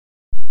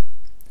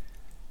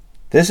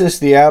This is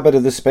the Abbot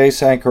of the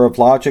Space Anchor of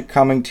Logic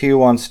coming to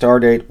you on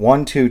stardate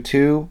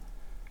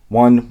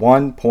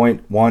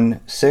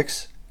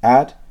 122.11.16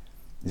 at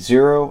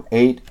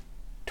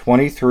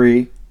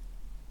 0823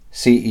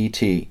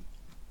 CET.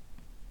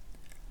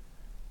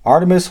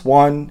 Artemis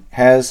 1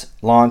 has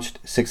launched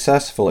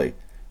successfully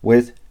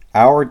with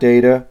our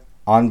data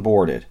on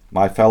board it,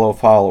 my fellow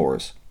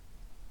followers.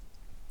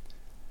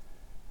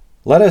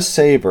 Let us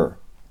savor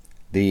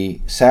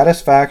the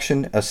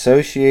satisfaction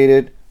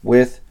associated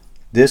with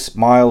this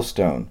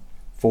milestone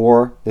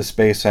for the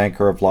Space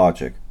Anchor of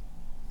Logic.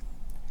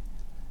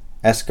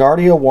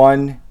 Asgardia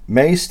 1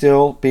 may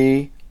still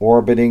be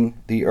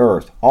orbiting the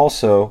Earth,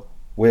 also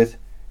with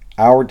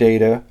our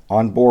data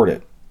on board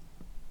it.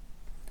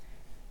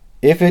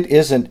 If it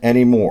isn't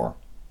anymore,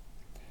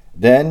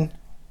 then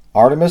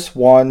Artemis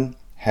 1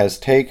 has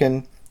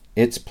taken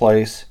its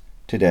place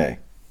today.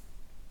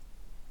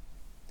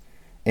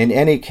 In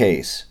any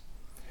case,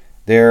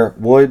 there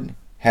would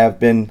have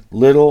been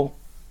little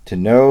to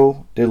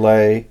no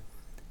delay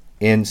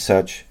in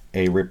such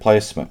a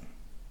replacement.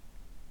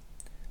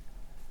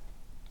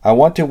 I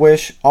want to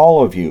wish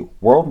all of you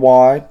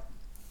worldwide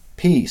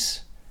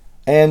peace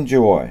and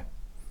joy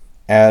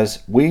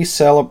as we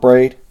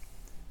celebrate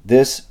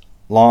this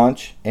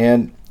launch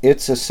and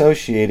its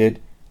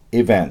associated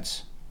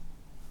events.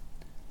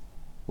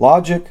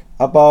 Logic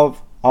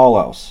above all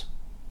else.